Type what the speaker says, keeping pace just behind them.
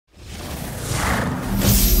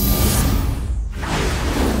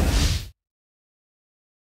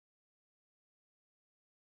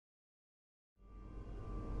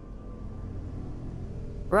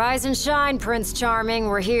Rise and shine, Prince Charming,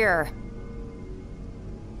 we're here.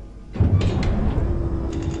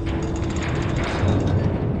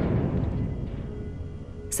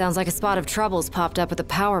 Sounds like a spot of trouble's popped up at the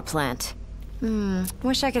power plant.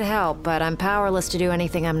 Wish I could help, but I'm powerless to do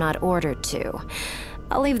anything I'm not ordered to.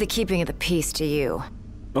 I'll leave the keeping of the peace to you.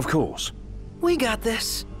 Of course. We got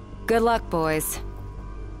this. Good luck, boys.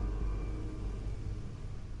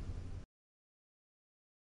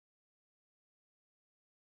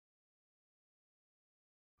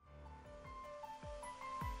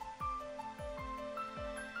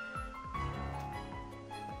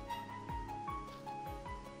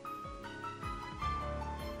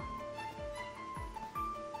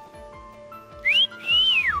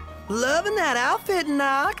 Loving that outfit,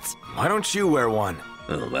 Noct. Why don't you wear one?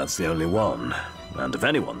 Well, that's the only one. And if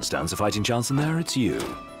anyone stands a fighting chance in there, it's you.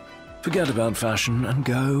 Forget about fashion and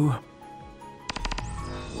go.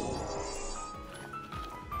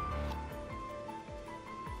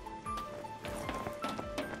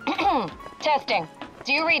 Testing.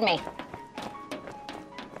 Do you read me?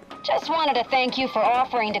 Just wanted to thank you for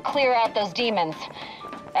offering to clear out those demons.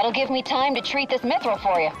 That'll give me time to treat this mithril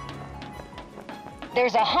for you.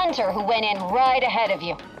 There's a hunter who went in right ahead of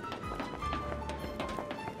you.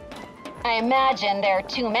 I imagine there are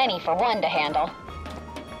too many for one to handle.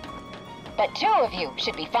 But two of you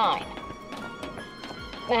should be fine.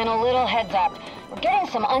 And a little heads up, we're getting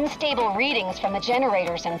some unstable readings from the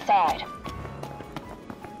generators inside.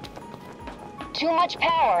 Too much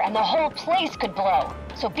power and the whole place could blow,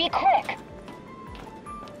 so be quick.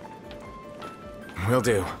 Will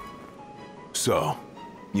do. So,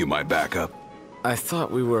 you my backup? I thought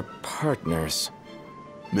we were partners.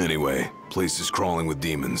 Anyway, place is crawling with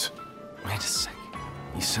demons. Wait a sec.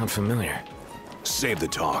 You sound familiar. Save the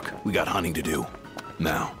talk. We got hunting to do.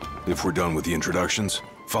 Now, if we're done with the introductions,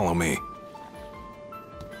 follow me.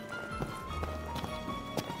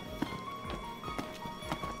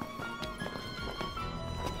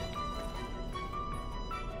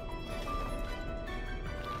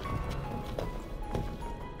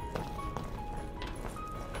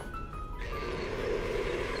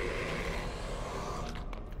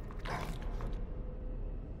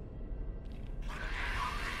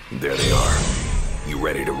 There they are. You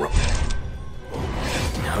ready to run?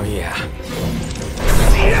 Oh yeah.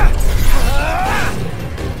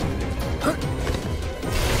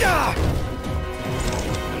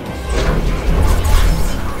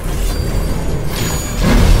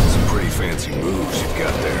 Some pretty fancy moves you've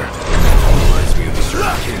got there. Reminds me of the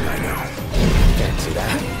certain king I know. Fancy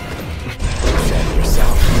that? Said it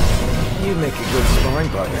yourself. You'd make a good sparring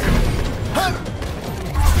partner.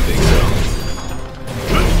 You think so?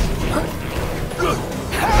 Where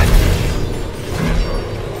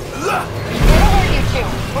are you two?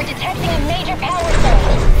 We're detecting a major power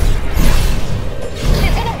surge.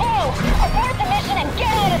 She's gonna blow! Abort the mission and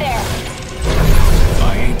get out of there! I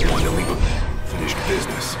ain't one to leave a finished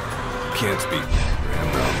business. Can't speak for him,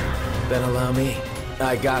 though. Then allow me.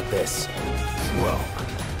 I got this. Well,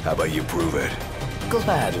 how about you prove it?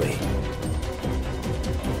 Gladly.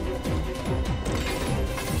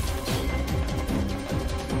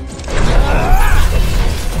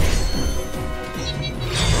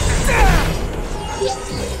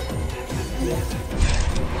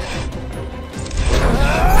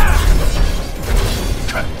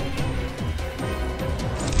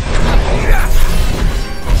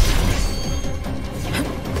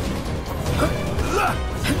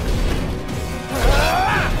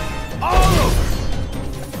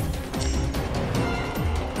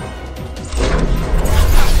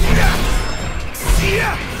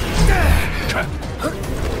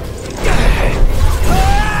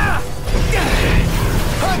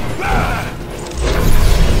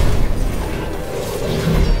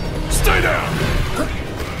 Stay down!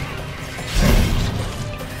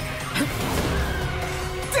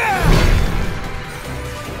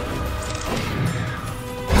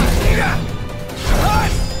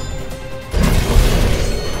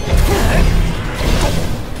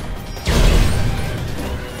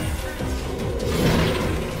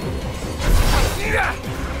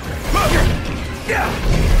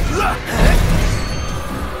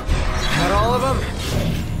 Had all of them?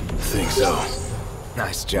 Think so.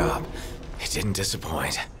 Nice job. It didn't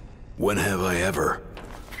disappoint. When have I ever?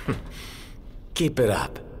 Keep it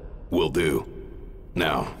up. Will do.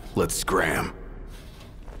 Now, let's scram.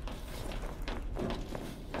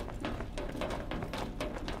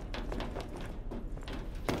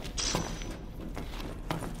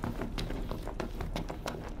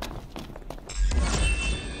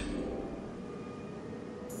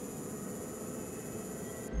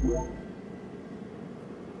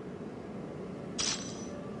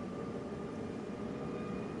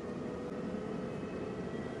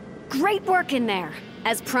 Great work in there.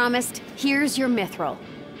 As promised, here's your mithril.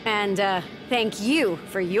 And, thank you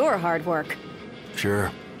for your hard work.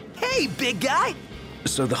 Sure. Hey, big guy!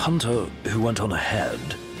 So the hunter who went on ahead...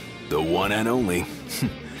 The one and only.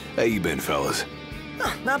 How you been, fellas?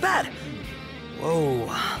 Huh, not bad. Whoa,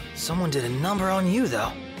 someone did a number on you,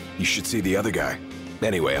 though. You should see the other guy.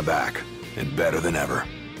 Anyway, I'm back. And better than ever.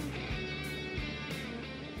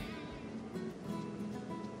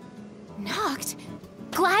 Knocked?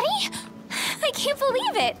 Gladdy? I can't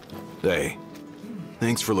believe it! Hey,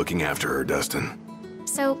 thanks for looking after her, Dustin.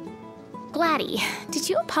 So, Gladdy, did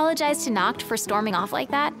you apologize to Noct for storming off like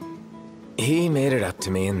that? He made it up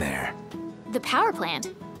to me in there. The power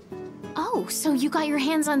plant? Oh, so you got your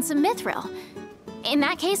hands on some mithril. In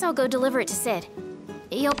that case, I'll go deliver it to Sid.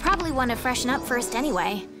 You'll probably want to freshen up first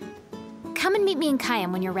anyway. Come and meet me in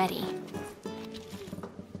Kayam when you're ready.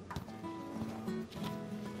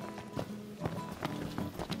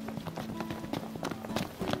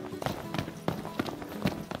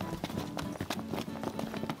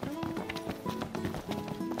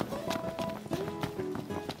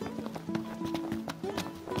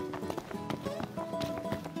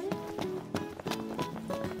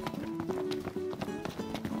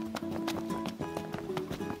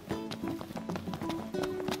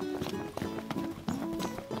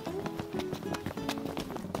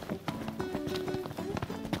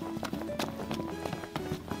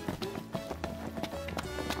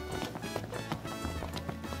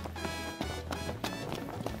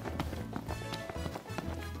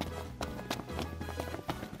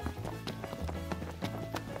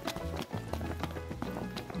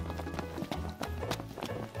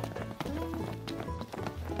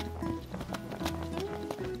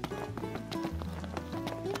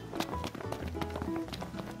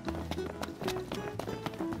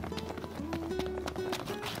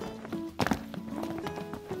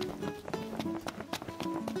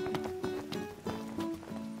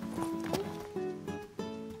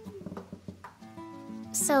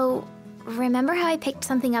 So, remember how I picked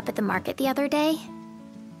something up at the market the other day?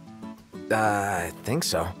 I think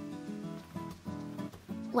so.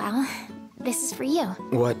 Well, this is for you.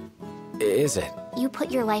 What is it? You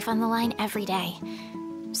put your life on the line every day.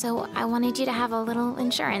 So I wanted you to have a little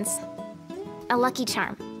insurance. A lucky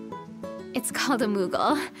charm. It's called a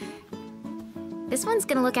Moogle. This one's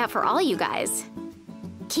gonna look out for all you guys.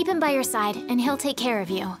 Keep him by your side, and he'll take care of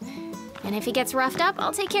you. And if he gets roughed up,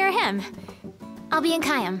 I'll take care of him. I'll be in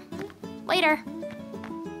Kayam. Later.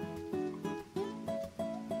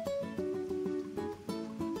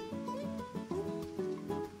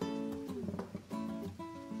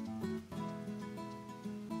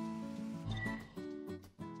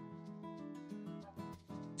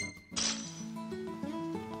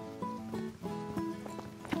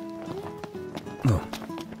 Oh.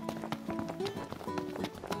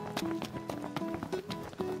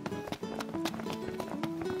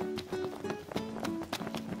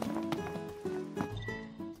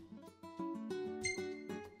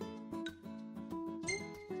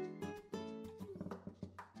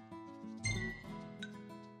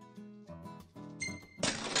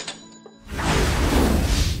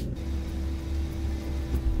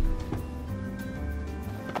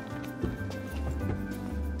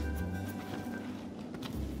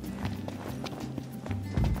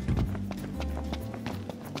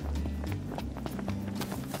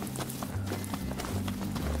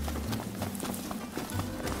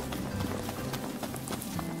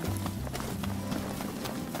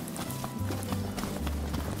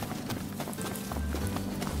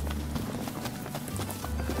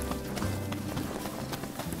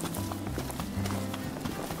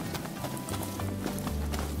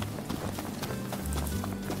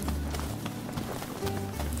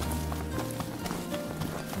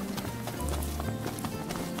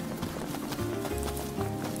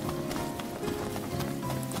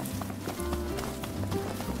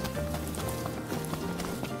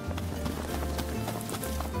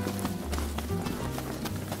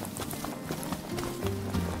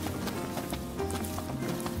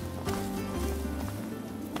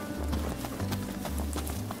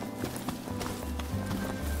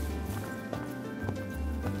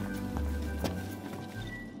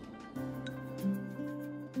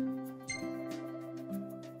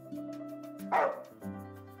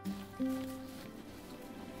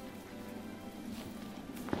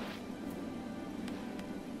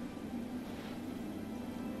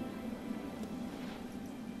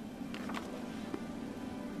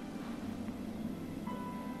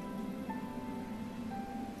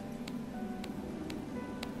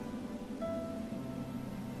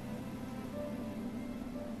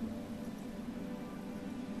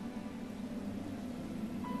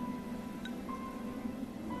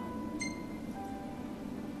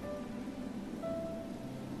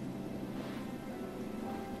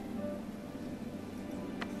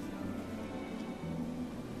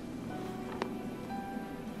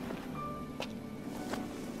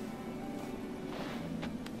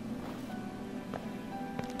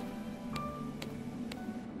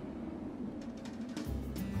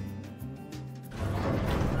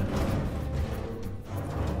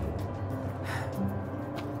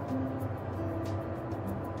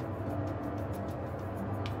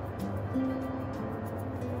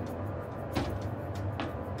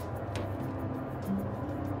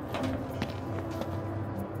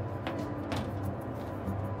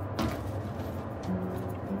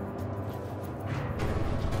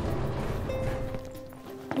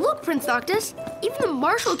 Look, Prince Noctis, even the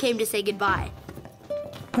Marshal came to say goodbye.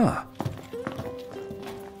 Huh.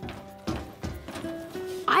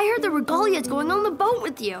 I heard the Regalia's going on the boat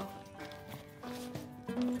with you.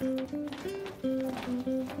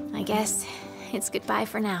 I guess it's goodbye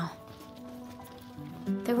for now.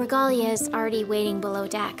 The Regalia is already waiting below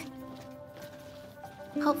deck.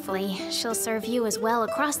 Hopefully, she'll serve you as well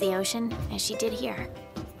across the ocean as she did here.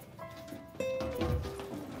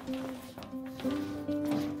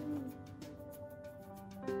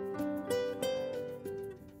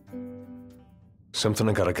 Something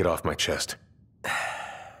I gotta get off my chest.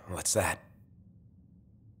 What's that?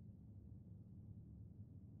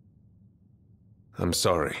 I'm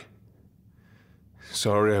sorry.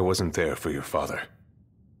 Sorry I wasn't there for your father.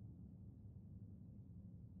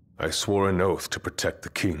 I swore an oath to protect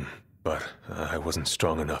the king, but I wasn't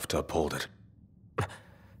strong enough to uphold it.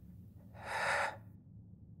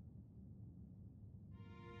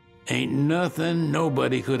 Ain't nothing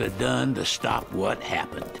nobody could have done to stop what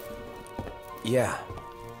happened. Yeah.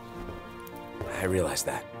 I realize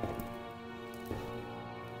that.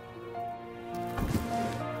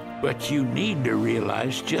 But you need to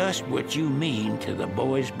realize just what you mean to the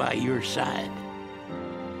boys by your side.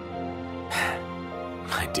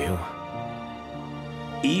 I do.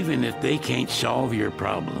 Even if they can't solve your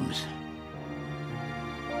problems,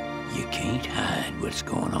 you can't hide what's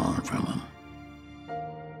going on from them.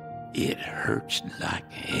 It hurts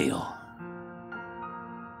like hell.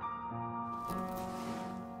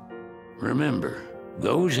 Remember,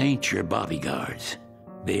 those ain't your bodyguards.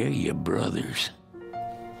 They're your brothers.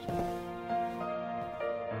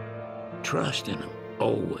 Trust in them,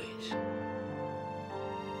 always.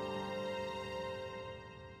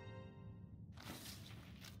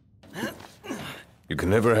 You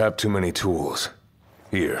can never have too many tools.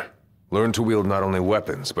 Here, learn to wield not only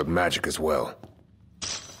weapons, but magic as well.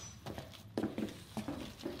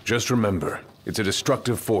 Just remember, it's a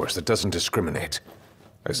destructive force that doesn't discriminate.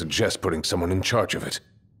 I suggest putting someone in charge of it.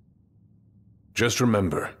 Just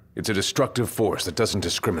remember, it's a destructive force that doesn't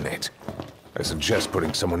discriminate. I suggest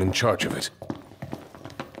putting someone in charge of it.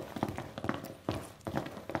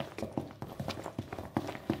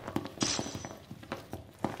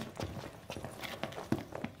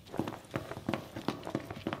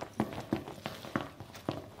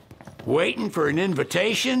 Waiting for an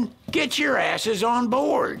invitation? Get your asses on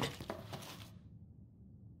board.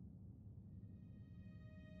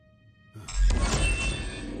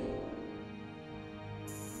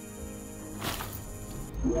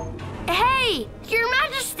 Hey, Your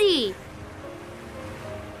Majesty!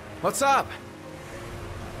 What's up?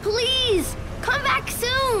 Please, come back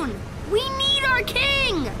soon! We need our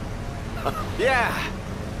king! Yeah.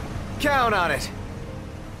 Count on it.